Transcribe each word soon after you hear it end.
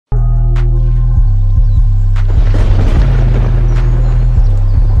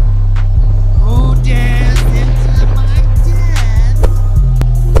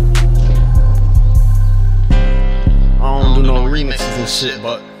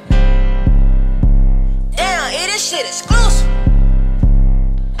This shit exclusive.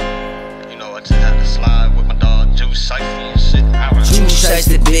 You know, I just had to slide with my dog Sheisty and shit.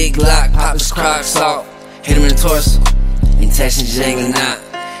 Sheisty, big Glock, pop his Crocs off. Hit him in the torso, intention jangling out.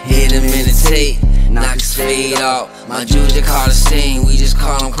 Hit him in the tape, knock his fade off. My Jews, they call the scene, we just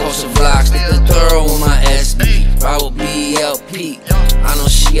call them Kosher vlogs. Stick the thorough with my SB, ride with BLP. I know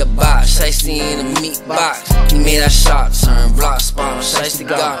she a bot, Sheisty in the meat box. He made that shot, turn block spot on Sheisty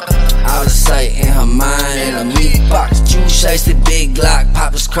got out of sight in her mind in a meat box. Sheisty, big Glock,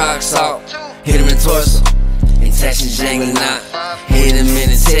 pop his Crocs off. Hit him in the torso, intention jangling out. Hit him in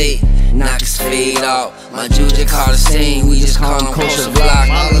the tape, knock his fade off. My Jews, they call the scene, we just call them Kosher vlogs.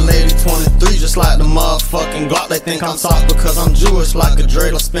 My little lady 23, just like the motherfucking Glock. They think I'm soft because I'm Jewish, like a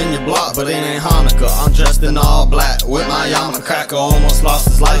dreidel spin your block. But it ain't Hanukkah, I'm dressed in all black with my yarmulke. Cracker almost lost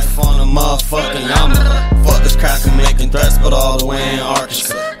his life on a motherfucking yarmulke. Fuck this cracker making threats, but all the way in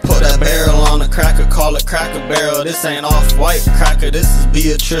Arkansas. Put that barrel on the cracker, call it Cracker Barrel. This ain't off-white cracker, this is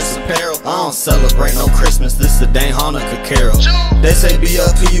Beatrice apparel. I don't celebrate no Christmas, this is a dang Hanukkah carol. They say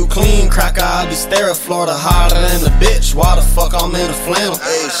BLP you clean, cracker I be sterile. Florida hotter than a bitch, why the fuck I'm in a flannel?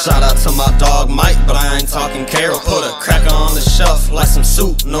 Hey, shout out to my dog Mike, but I ain't talking Carol. Put a cracker on the shelf like some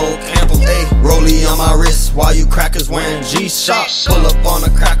soup, no Campbell. Hey, rollie on my wrist, while you crackers wearing G-Shock. Pull up on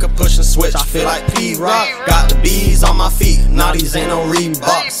a cracker, push and switch, I feel like P-Rock. Got the bees on my feet, now these ain't no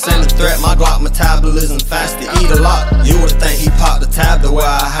Reebok. Send a threat, my Glock metabolism fast to eat a lot. You would think he popped the tab the way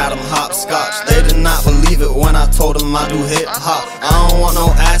I had him hopscotch. They did not believe it when I told them I do hip hop. I don't want no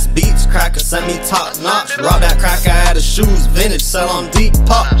ass beats, cracker send me top notch. Rock that cracker out of shoes, vintage, sell on deep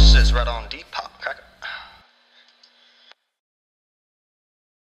pop.